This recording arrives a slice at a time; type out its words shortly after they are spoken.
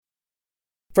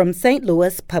from St.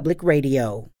 Louis Public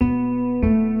Radio.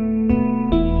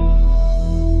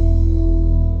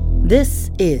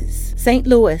 This is St.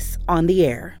 Louis on the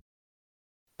Air.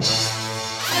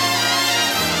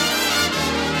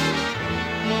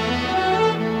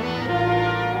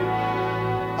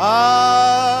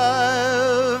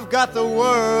 I've got the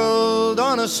world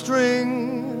on a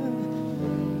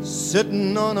string,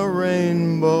 sitting on a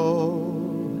rainbow.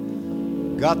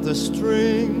 Got the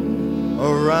string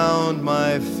around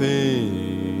my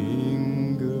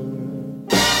finger.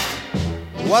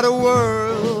 What a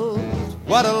world,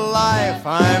 what a life,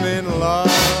 I'm in love.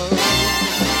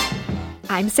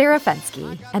 I'm Sarah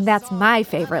Fenske, and that's my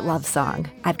favorite love song.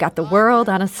 I've got the world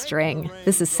on a string.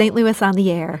 This is St. Louis on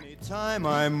the Air. Anytime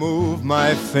I move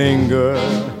my finger,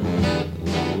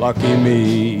 lucky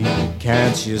me,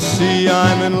 can't you see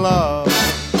I'm in love?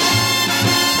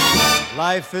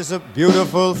 Life is a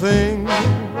beautiful thing.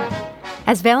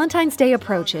 As Valentine's Day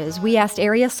approaches, we asked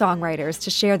area songwriters to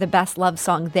share the best love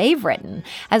song they've written,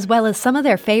 as well as some of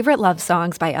their favorite love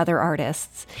songs by other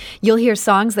artists. You'll hear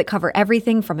songs that cover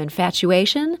everything from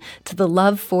infatuation to the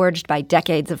love forged by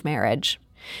decades of marriage.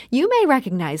 You may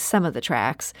recognize some of the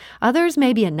tracks. Others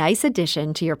may be a nice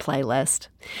addition to your playlist.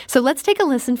 So let's take a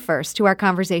listen first to our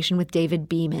conversation with David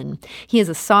Beeman. He is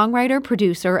a songwriter,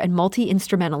 producer, and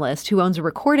multi-instrumentalist who owns a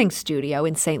recording studio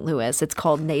in St. Louis. It's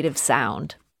called Native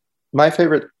Sound. My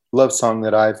favorite love song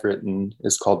that I've written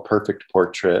is called Perfect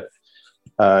Portrait,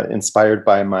 inspired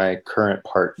by my current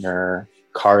partner,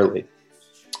 Carly.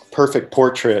 Perfect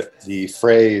Portrait, the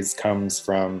phrase comes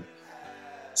from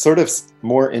sort of a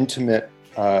more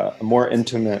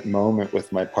intimate moment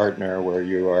with my partner where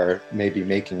you are maybe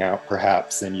making out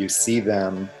perhaps, and you see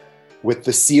them with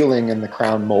the ceiling and the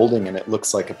crown molding, and it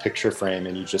looks like a picture frame,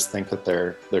 and you just think that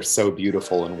they're so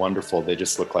beautiful and wonderful. They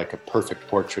just look like a perfect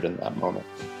portrait in that moment.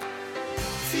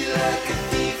 Feel like a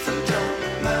thief and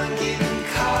drunk, mind getting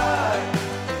caught.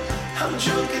 I'm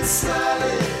drunk and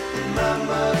solid, and my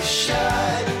mug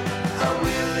shot. I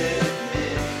will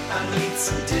admit, I need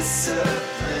some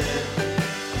discipline.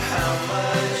 How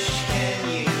much can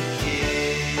you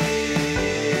give?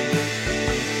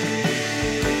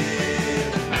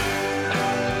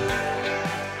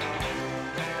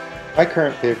 My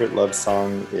current favorite love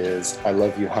song is I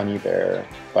Love You Honey Bear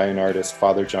by an artist,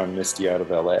 Father John Misty, out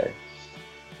of LA.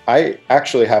 I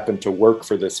actually happen to work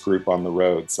for this group on the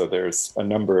road, so there's a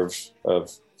number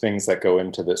of things that go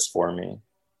into this for me.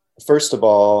 First of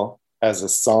all, as a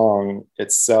song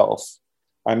itself,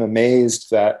 I'm amazed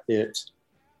that it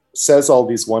says all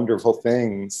these wonderful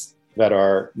things that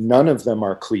none of them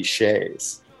are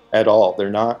cliches at all.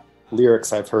 They're not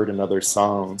lyrics I've heard in other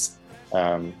songs,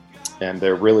 and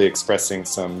they're really expressing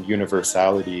some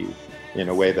universality in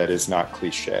a way that is not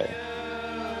cliche.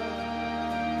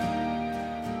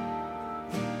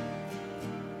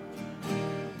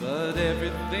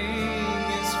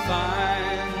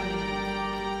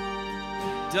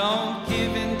 Don't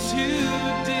give in to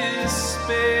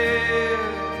despair,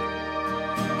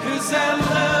 'cause I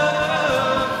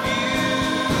love you,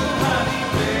 honey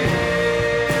bear.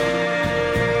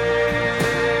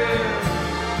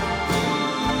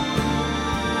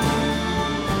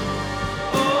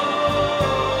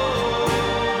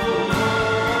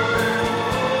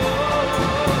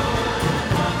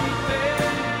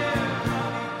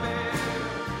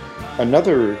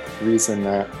 Another reason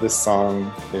that this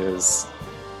song is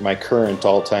my current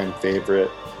all-time favorite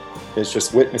is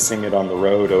just witnessing it on the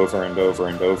road over and over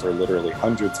and over, literally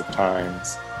hundreds of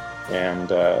times, and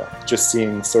just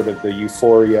seeing sort of the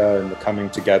euphoria and the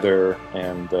coming together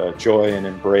and the joy and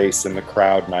embrace in the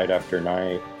crowd night after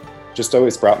night just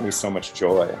always brought me so much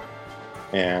joy.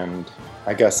 And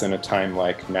I guess in a time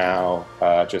like now,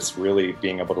 just really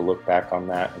being able to look back on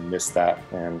that and miss that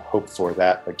and hope for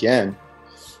that again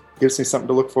gives me something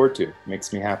to look forward to. It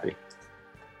makes me happy.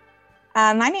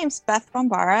 My name's Beth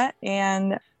Bombara,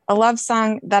 and a love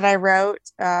song that I wrote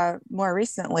more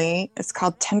recently is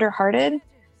called Tenderhearted.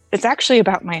 It's actually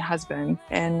about my husband,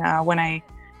 and when I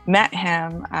met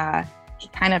him, he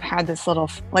kind of had this little,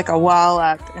 like a wall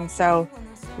up, and so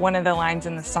one of the lines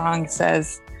in the song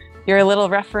says, "You're a little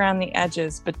rough around the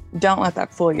edges, but don't let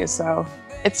that fool you." So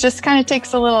it just kind of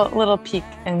takes a little peek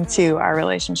into our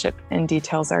relationship and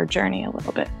details our journey a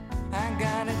little bit. I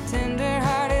got a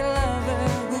tender-hearted lover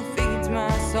who feeds my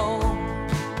soul,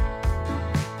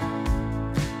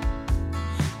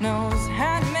 knows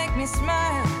how to make me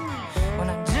smile when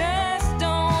I just don't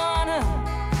wanna,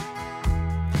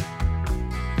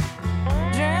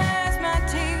 dries my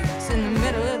tears in the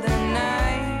middle of the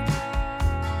night.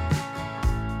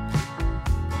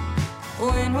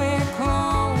 When we're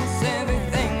close,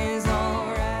 everything is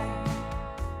alright.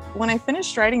 when I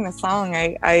finished writing the song,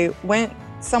 I went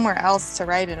somewhere else to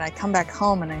write it. And I come back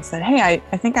home and I said, hey,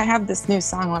 I think I have this new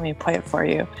song. Let me play it for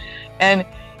you. And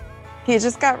he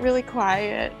just got really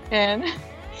quiet. And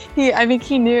he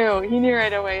knew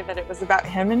right away that it was about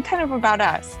him and kind of about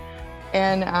us.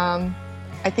 And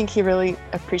I think he really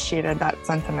appreciated that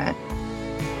sentiment.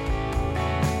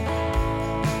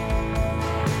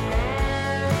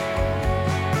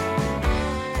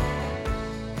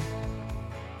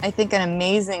 I think an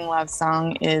amazing love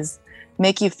song is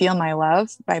Make You Feel My Love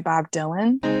by Bob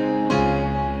Dylan.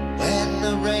 When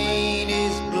the rain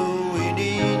is blowing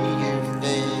in your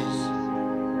face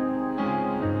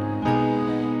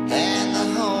and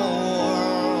the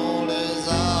whole world is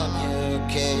on your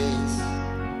case,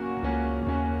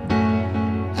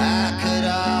 I could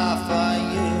offer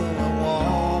you a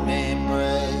warm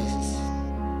embrace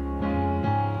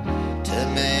to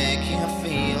make you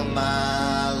feel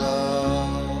my love.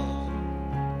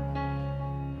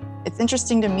 It's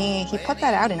interesting to me, he put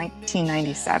that out in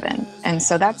 1997. And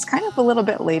so that's kind of a little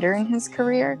bit later in his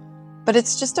career, but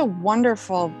it's just a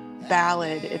wonderful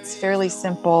ballad. It's fairly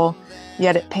simple,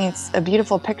 yet it paints a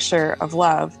beautiful picture of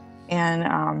love.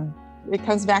 And it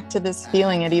comes back to this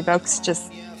feeling. It evokes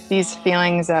just these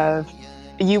feelings of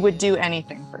you would do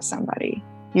anything for somebody.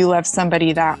 You love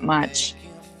somebody that much.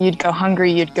 You'd go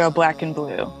hungry, you'd go black and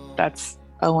blue. That's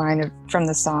a line from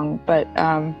the song. But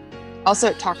also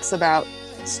it talks about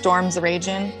storms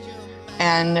raging,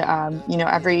 and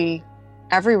every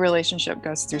relationship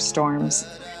goes through storms,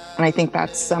 and I think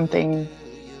that's something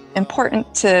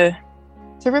important to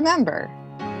remember.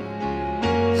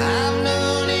 I've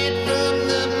known it from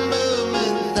the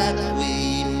moment that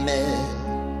we met.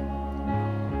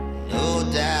 No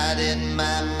doubt in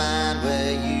my mind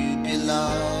where you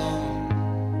belong.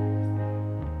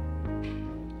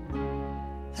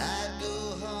 I'd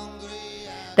go hungry.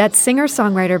 That's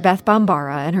singer-songwriter Beth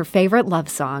Bombara and her favorite love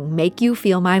song, Make You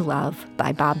Feel My Love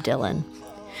by Bob Dylan.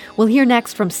 We'll hear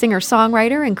next from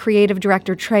singer-songwriter and creative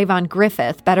director Trayvon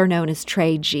Griffith, better known as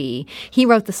Trey G. He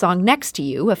wrote the song Next to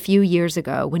You a few years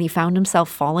ago when he found himself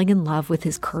falling in love with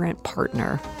his current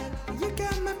partner. You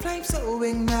got my flame so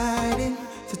ignited.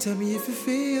 So tell me if you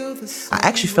feel the same. I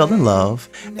actually fell in love,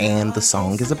 and the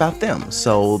song is about them.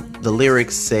 So the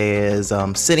lyrics says,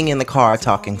 sitting in the car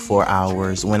talking for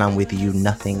hours. When I'm with you,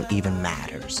 nothing even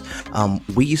matters.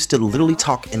 We used to literally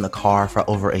talk in the car for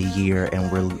over a year,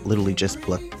 and we're literally just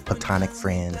platonic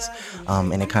friends.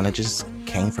 And it kind of just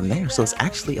came from there. So it's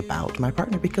actually about my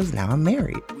partner because now I'm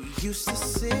married. We used to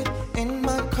sit in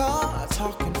my car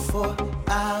talking for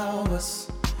hours.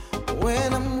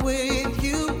 When I'm with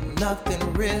you,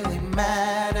 nothing really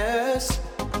matters.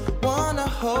 Wanna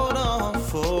hold on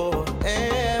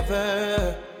forever.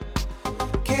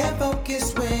 Can't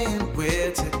focus when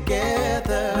we're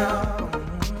together.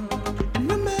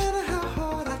 No matter how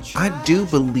hard I try. I do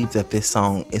believe that this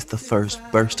song is the first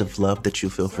burst of love that you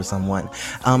feel for someone.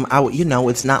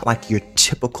 It's not like your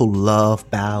typical love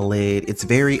ballad. It's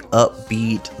very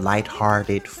upbeat,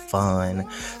 lighthearted, fun.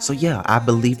 So yeah, I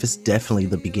believe it's definitely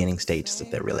the beginning stages of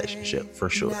their relationship, for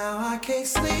sure. Now I can't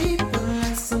sleep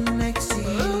unless I'm next to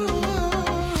you.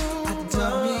 I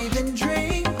don't even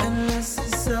dream unless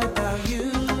it's about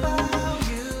you.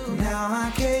 Now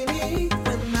I can't eat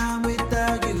when I'm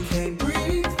without you. Can't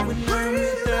breathe when I'm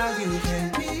without you.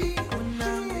 Can't be when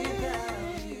I'm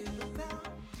without you.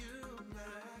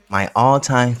 My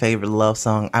all-time favorite love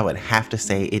song, I would have to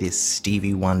say it is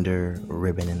Stevie Wonder,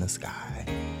 Ribbon in the Sky.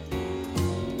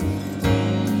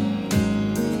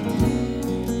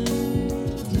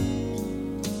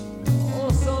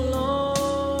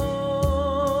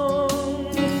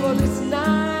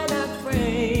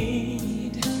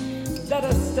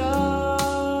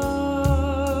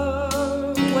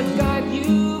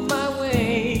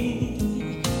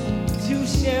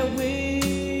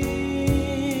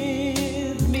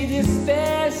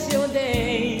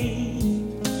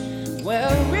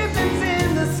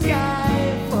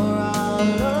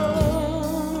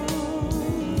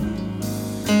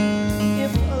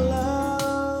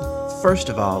 First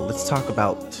of all, let's talk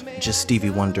about just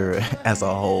Stevie Wonder as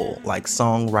a whole, like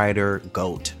songwriter,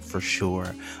 GOAT for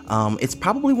sure. It's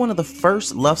probably one of the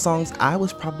first love songs I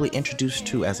was probably introduced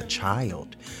to as a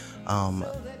child.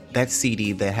 That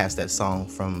CD that has that song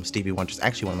from Stevie Wonder is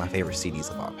actually one of my favorite CDs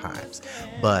of all times.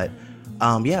 But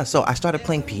Yeah, so I started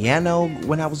playing piano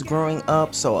when I was growing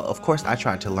up. So, of course, I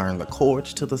tried to learn the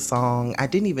chords to the song. I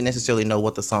didn't even necessarily know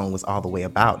what the song was all the way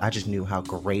about. I just knew how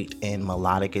great and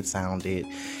melodic it sounded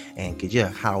and yeah,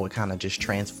 how it kind of just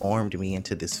transformed me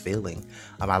into this feeling.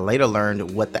 I later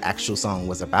learned what the actual song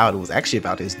was about. It was actually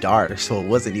about his daughter. So it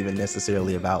wasn't even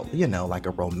necessarily about, like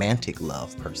a romantic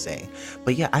love per se.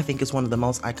 But yeah, I think it's one of the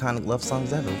most iconic love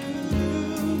songs ever.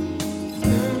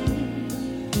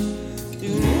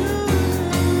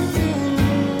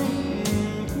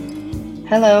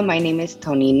 Hello, my name is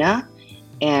Tonina,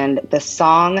 and the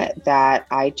song that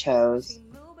I chose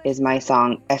is my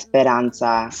song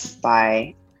Esperanza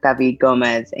by David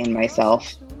Gomez and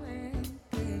myself.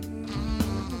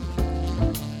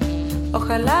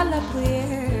 Ojalá la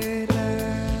pudiera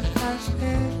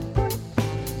hacer.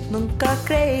 Nunca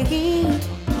creí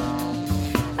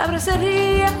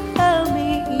abrazaría a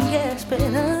mi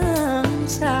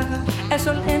esperanza. El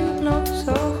sol en los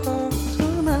ojos,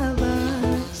 una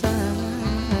danza.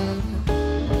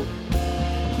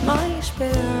 My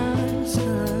esperanza.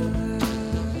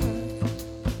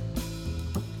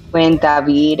 When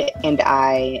David and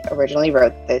I originally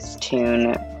wrote this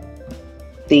tune,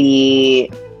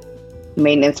 the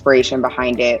main inspiration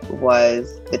behind it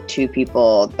was the two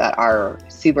people that are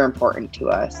super important to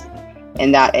us,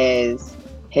 and that is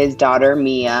his daughter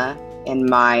Mia and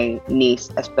my niece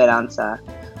Esperanza.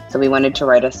 So we wanted to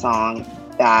write a song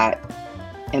that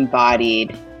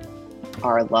embodied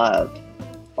our love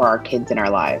or our kids in our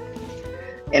life.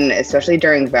 And especially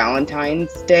during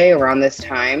Valentine's Day, around this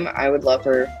time, I would love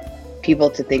for people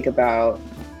to think about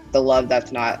the love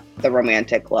that's not the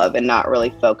romantic love and not really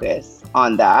focus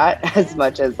on that as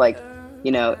much as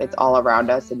it's all around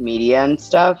us in media and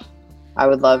stuff. I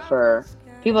would love for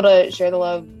people to share the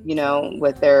love,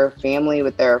 with their family,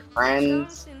 with their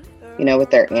friends, with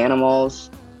their animals.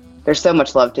 There's so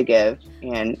much love to give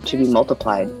and to be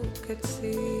multiplied. Could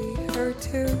see her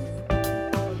too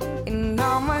in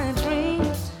all my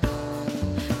dreams.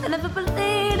 I never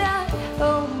believed I'd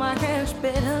hold my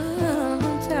esperanza.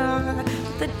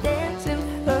 The dance in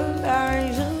her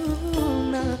eyes,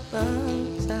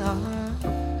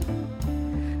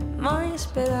 my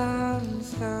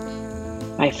esperanza.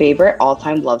 My favorite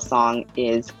all-time love song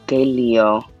is Que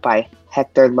Lío by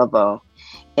Hector Lavoe.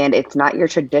 And it's not your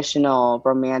traditional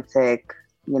romantic,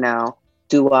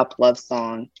 doo-wop love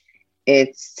song.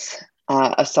 It's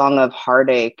a song of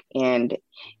heartache, and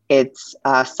it's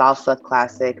a salsa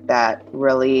classic that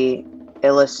really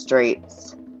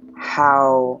illustrates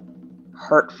how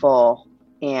hurtful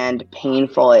and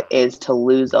painful it is to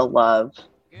lose a love,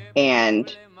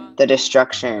 and the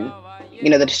destruction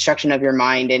of your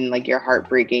mind and your heart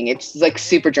breaking. It's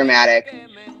super dramatic,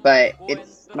 but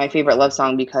it's my favorite love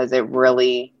song because it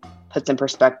really puts in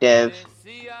perspective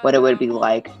what it would be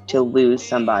like to lose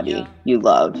somebody you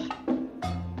love.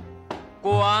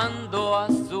 Cuando a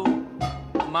su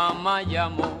mamá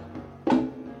llamó,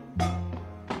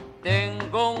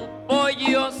 tengo un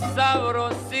pollo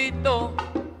sabrosito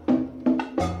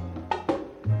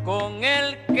con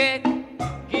el que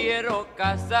quiero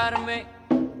casarme.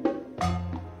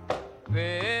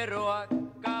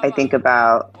 I think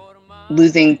about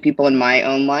losing people in my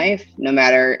own life, no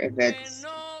matter if it's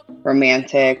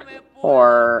romantic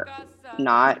or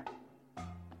not,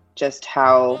 just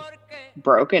how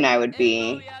broken I would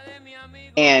be.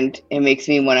 And it makes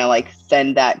me want to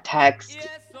send that text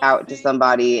out to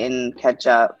somebody and catch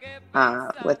up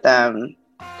with them,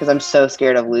 because I'm so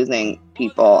scared of losing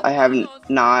people. I have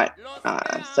not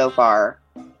so far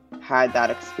had that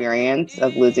experience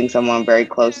of losing someone very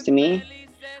close to me.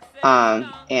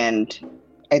 And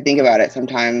I think about it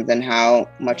sometimes and how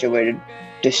much it would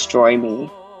destroy me.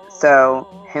 So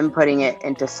him putting it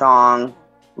into song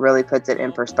really puts it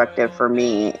in perspective for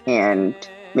me and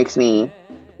makes me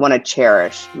want to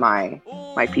cherish my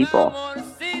people.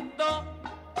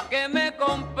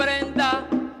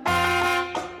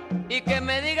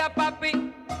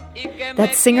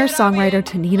 That's singer-songwriter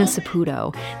Tonina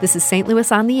Saputo. This is St.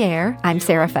 Louis on the Air. I'm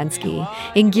Sarah Fenske.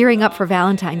 In Gearing Up for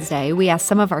Valentine's Day, we asked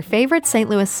some of our favorite St.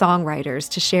 Louis songwriters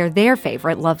to share their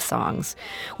favorite love songs.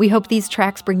 We hope these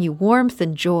tracks bring you warmth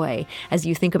and joy as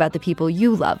you think about the people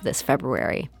you love this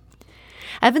February.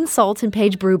 Evan Salt and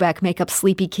Paige Brubeck make up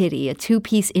Sleepy Kitty, a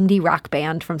two-piece indie rock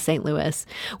band from St. Louis.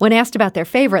 When asked about their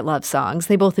favorite love songs,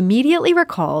 they both immediately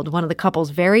recalled one of the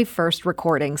couple's very first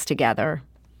recordings together.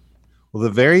 Well, the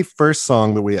very first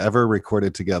song that we ever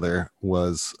recorded together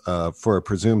was for a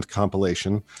presumed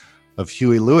compilation of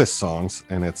Huey Lewis songs,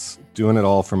 and it's Doing It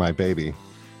All for My Baby.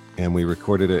 And we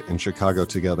recorded it in Chicago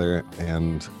together,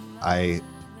 and I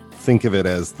think of it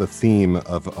as the theme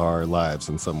of our lives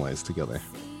in some ways together.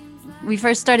 we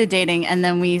first started dating, and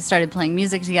then we started playing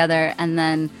music together, and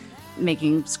then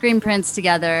making screen prints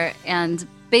together. And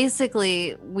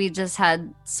basically, we just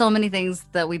had so many things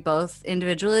that we both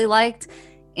individually liked,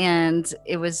 and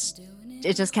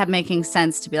it just kept making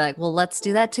sense to be like, well, let's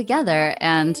do that together.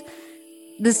 And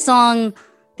this song,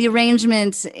 the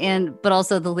arrangement but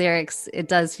also the lyrics, it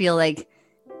does feel like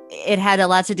it had a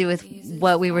lot to do with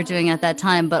what we were doing at that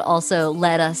time, but also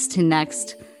led us to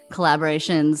next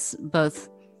collaborations, both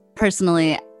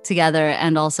personally together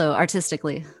and also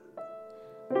artistically.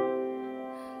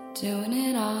 Doing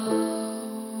it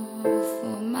all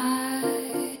for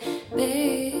my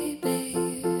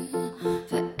baby,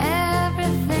 for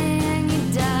everything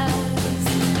he does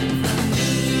for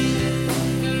me.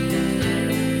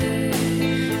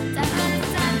 Da, da,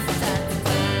 da,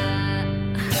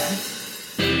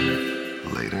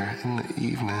 da. Later in the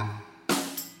evening,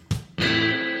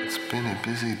 it's been a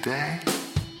busy day.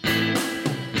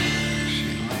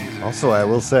 Also, I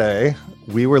will say,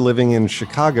 we were living in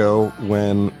Chicago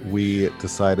when we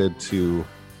decided to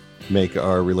make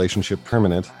our relationship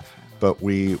permanent, but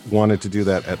we wanted to do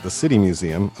that at the City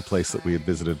Museum, a place that we had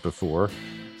visited before.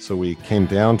 So we came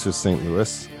down to St.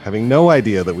 Louis, having no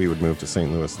idea that we would move to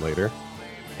St. Louis later,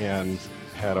 and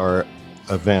had our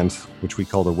event, which we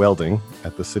called a welding,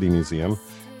 at the City Museum.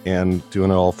 And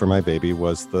Doing It All for My Baby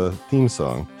was the theme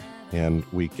song. And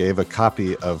we gave a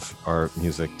copy of our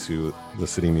music to the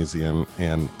City Museum,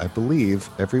 and I believe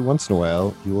every once in a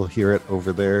while you will hear it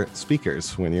over their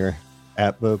speakers when you're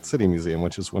at the City Museum,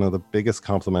 which is one of the biggest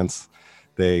compliments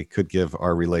they could give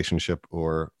our relationship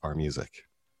or our music.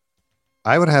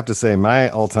 I would have to say my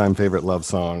all-time favorite love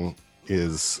song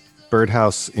is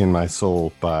Birdhouse in My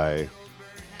Soul by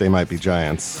They Might Be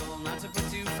Giants.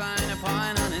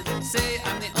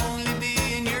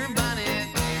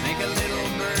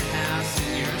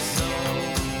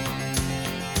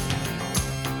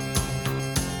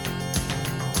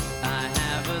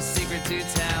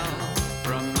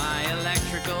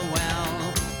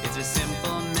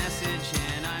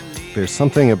 There's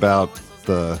something about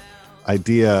the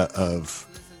idea of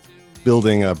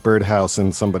building a birdhouse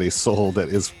in somebody's soul that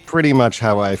is pretty much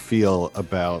how I feel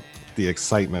about the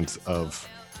excitement of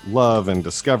love and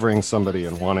discovering somebody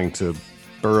and wanting to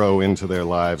burrow into their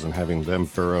lives and having them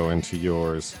burrow into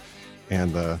yours.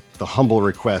 And the humble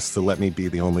request to let me be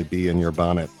the only bee in your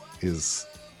bonnet is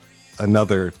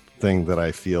another thing that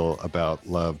I feel about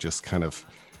love, just kind of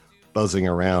buzzing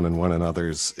around in one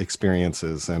another's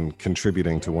experiences and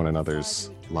contributing to one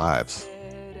another's lives.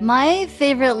 My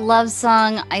favorite love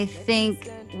song, I think,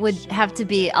 would have to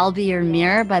be I'll Be Your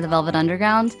Mirror by the Velvet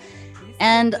Underground.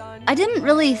 And I didn't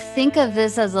really think of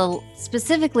this as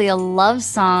specifically a love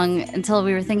song until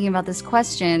we were thinking about this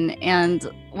question. And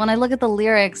when I look at the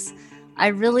lyrics, I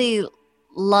really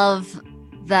love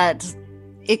that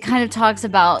it kind of talks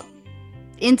about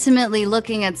intimately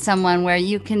looking at someone where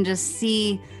you can just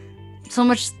see so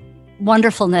much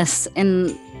wonderfulness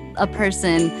in a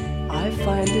person. I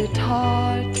find it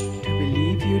hard to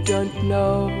believe you don't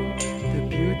know the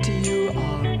beauty you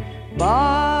are.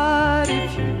 But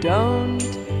if you don't,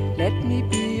 let me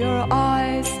be your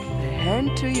eyes, a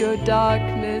hand to your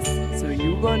darkness, so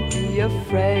you won't be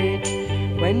afraid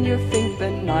when you think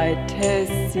the night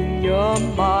has in your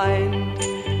mind,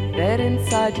 that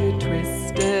inside you're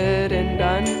twisted and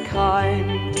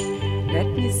unkind. Let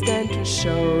me stand to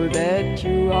show that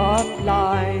you are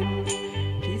blind.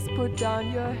 Please put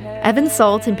down your head. Evan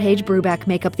Salt and Paige Brubeck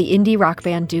make up the indie rock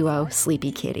band duo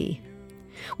Sleepy Kitty.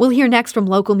 We'll hear next from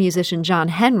local musician John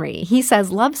Henry. He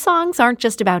says love songs aren't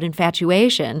just about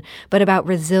infatuation, but about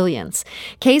resilience.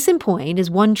 Case in point is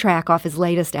one track off his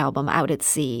latest album, Out at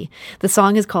Sea. The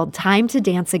song is called Time to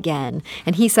Dance Again,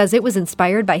 and he says it was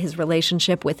inspired by his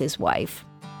relationship with his wife.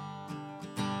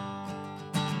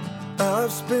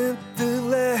 I've spent the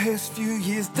last few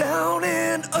years down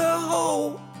in a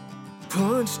hole,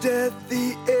 punched at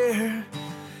the air,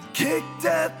 kicked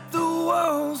at the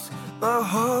walls. My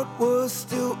heart was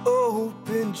still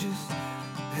open, just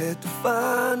had to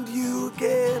find you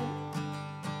again.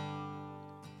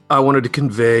 I wanted to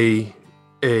convey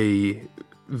a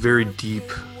very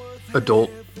deep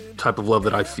adult type of love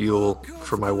that I feel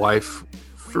for my wife.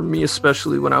 For me,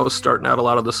 especially when I was starting out, a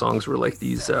lot of the songs were like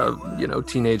these,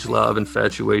 teenage love,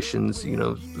 infatuations,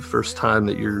 the first time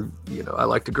that I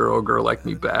liked a girl liked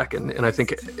me back. And I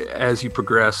think as you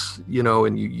progress,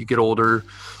 and you get older,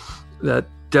 that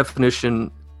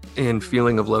definition and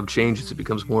feeling of love changes. It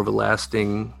becomes more of a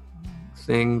lasting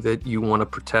thing that you want to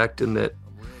protect, and that,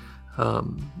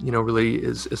 really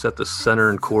is at the center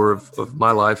and core of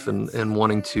my life, and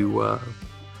wanting to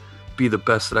be the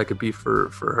best that I could be for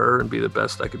her and be the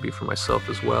best I could be for myself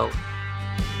as well.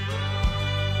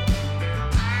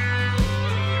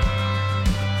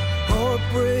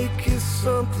 Heartbreak is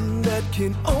something that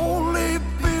can only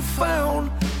be found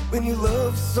when you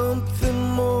love something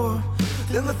more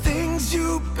than the things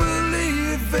you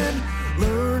believe in.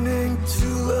 Learning to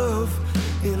love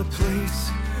in a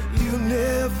place you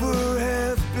never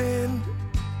have been.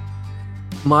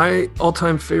 My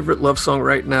all-time favorite love song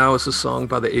right now is a song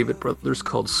by the Avett Brothers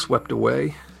called Swept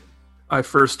Away. I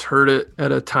first heard it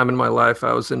at a time in my life.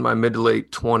 I was in my mid to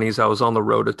late 20s. I was on the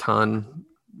road a ton,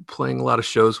 playing a lot of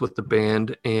shows with the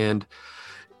band, and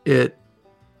it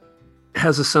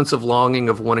has a sense of longing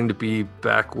of wanting to be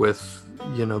back with,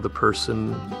 you know, the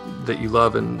person that you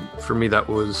love. And for me, that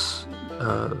was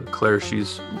Claire.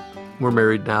 We're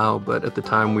married now, but at the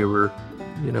time we were,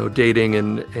 you know, dating,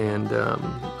 and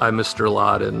I missed her a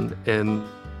lot, and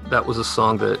that was a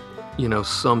song that, you know,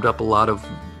 summed up a lot of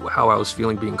how I was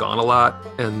feeling being gone a lot.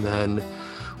 And then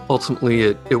ultimately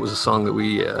it was a song that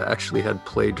we actually had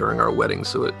played during our wedding,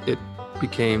 so it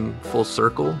became full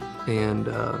circle, and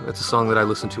it's a song that I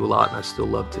listen to a lot and I still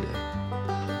love today.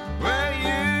 Well,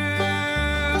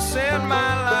 you send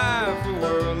my life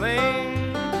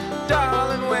whirling,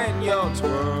 darling, when you're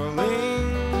twirling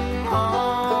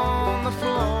on the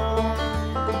floor.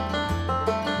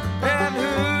 And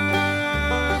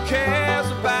who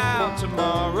cares about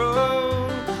tomorrow?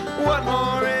 What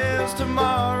more is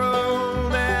tomorrow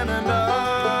than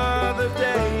another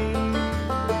day?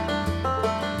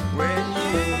 When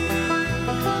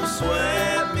you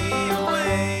swept me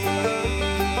away,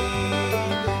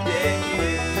 yeah,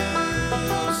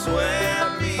 you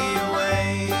swept me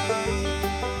away.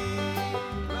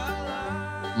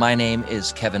 My name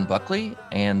is Kevin Buckley,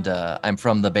 and I'm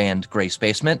from the band Grace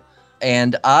Basement.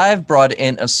 And I've brought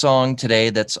in a song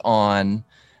today that's on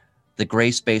the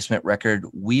Grace Basement record,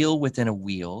 Wheel Within a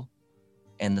Wheel.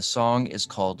 And the song is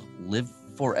called Live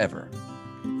Forever.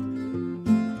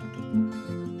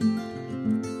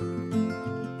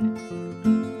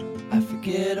 I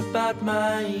forget about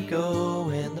my ego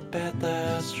and the path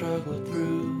I struggle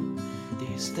through.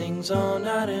 These things are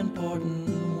not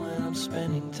important when I'm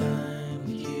spending time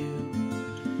with you.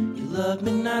 You love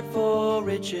me not for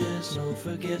riches, nor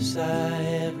for gifts I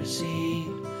have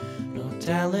received, no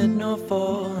talent, nor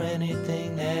for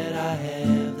anything that I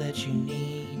have that you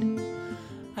need.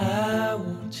 I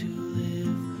want to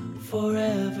live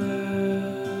forever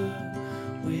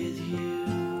with you.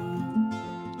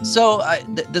 So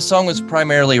the song was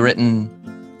primarily written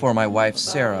for my wife,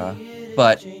 Sarah,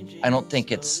 but I don't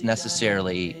think it's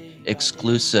necessarily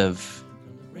exclusive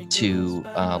to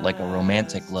like a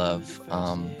romantic love.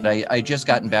 But I just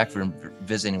gotten back from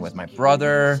visiting with my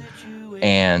brother,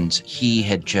 and he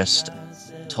had just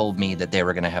told me that they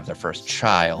were going to have their first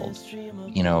child,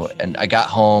 you know, and I got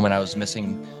home and I was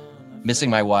missing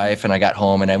my wife, and I got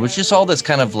home and it was just all this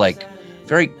kind of like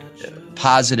very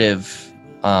positive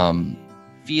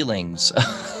feelings,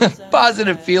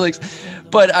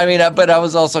 but I mean, but I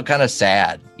was also kind of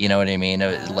sad, you know what I mean?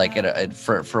 Like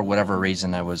for whatever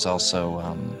reason, I was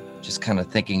also just kind of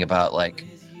thinking about like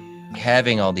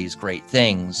having all these great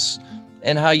things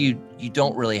and how you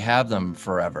don't really have them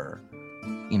forever.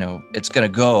 You know, it's going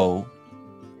to go,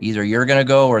 either you're going to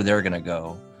go or they're going to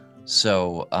go.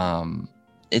 So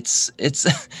it's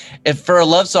if for a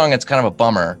love song, it's kind of a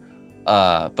bummer,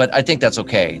 but I think that's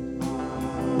okay.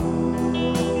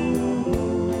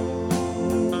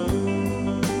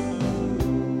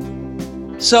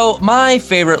 So my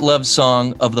favorite love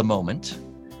song of the moment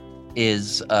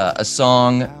is a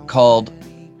song called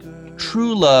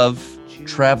True Love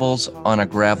Travels on a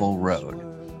Gravel Road.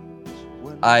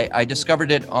 I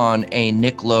discovered it on a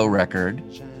Nick Lowe record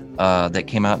that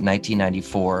came out in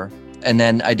 1994. And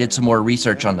then I did some more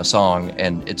research on the song,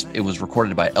 and it was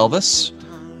recorded by Elvis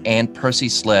and Percy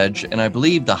Sledge, and I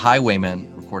believe the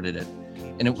Highwaymen recorded it.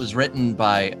 And it was written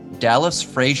by Dallas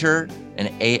Frazier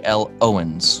and A.L.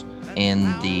 Owens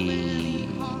in the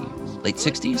late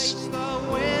 60s.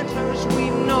 Winters we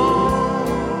know,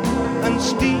 and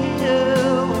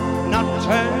still not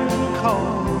turn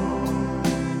cold.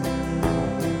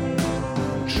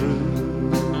 True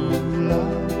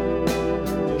love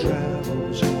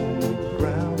travels on a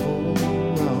gravel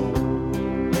road.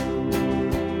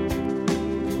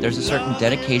 There's a certain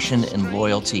dedication and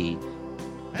loyalty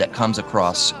that comes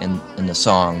across in the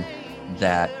song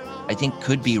that I think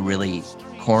could be really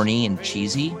corny and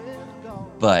cheesy,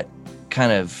 but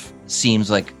kind of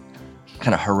seems like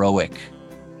kind of heroic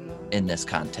in this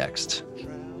context.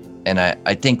 And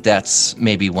I think that's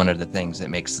maybe one of the things that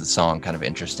makes the song kind of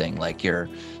interesting. Like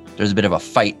there's a bit of a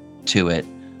fight to it,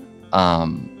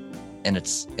 and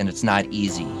it's not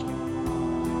easy.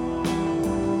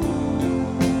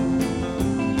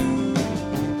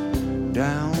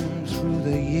 Down through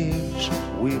the years,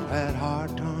 we've had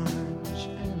hard times.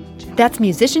 That's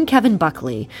musician Kevin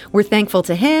Buckley. We're thankful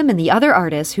to him and the other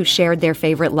artists who shared their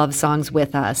favorite love songs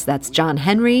with us. That's John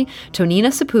Henry, Tonina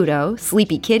Saputo,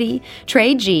 Sleepy Kitty,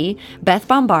 Trey G, Beth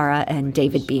Bombara, and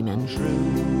David Beeman.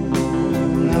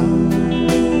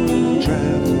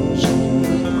 Travels on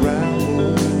the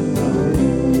gravel road.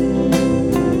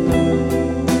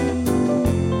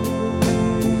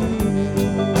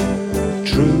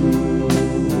 True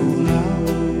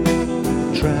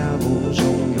love travels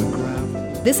on the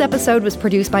gravel. This episode was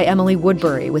produced by Emily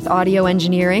Woodbury with audio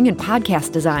engineering and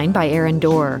podcast design by Aaron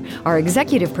Dorr. Our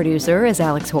executive producer is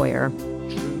Alex Hoyer.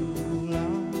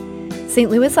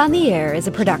 St. Louis on the Air is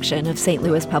a production of St.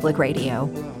 Louis Public Radio.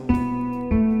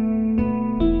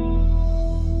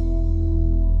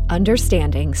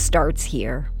 Understanding starts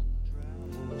here.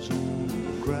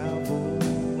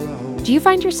 Do you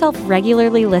find yourself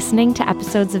regularly listening to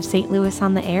episodes of St. Louis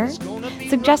on the Air?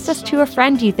 Suggest us to a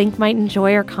friend you think might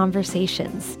enjoy our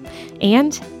conversations.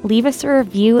 And leave us a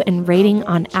review and rating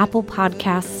on Apple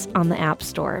Podcasts on the App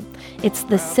Store. It's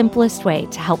the simplest way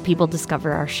to help people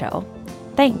discover our show.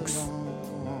 Thanks.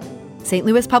 St.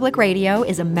 Louis Public Radio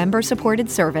is a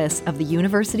member-supported service of the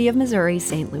University of Missouri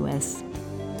St. Louis.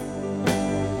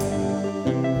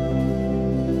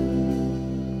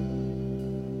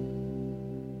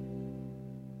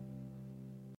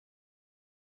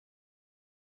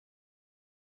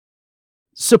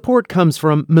 Support comes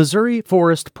from Missouri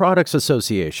Forest Products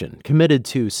Association, committed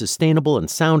to sustainable and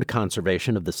sound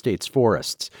conservation of the state's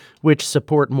forests, which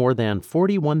support more than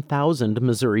 41,000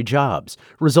 Missouri jobs,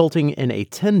 resulting in a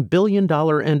 $10 billion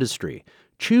industry.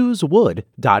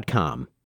 ChooseWood.com.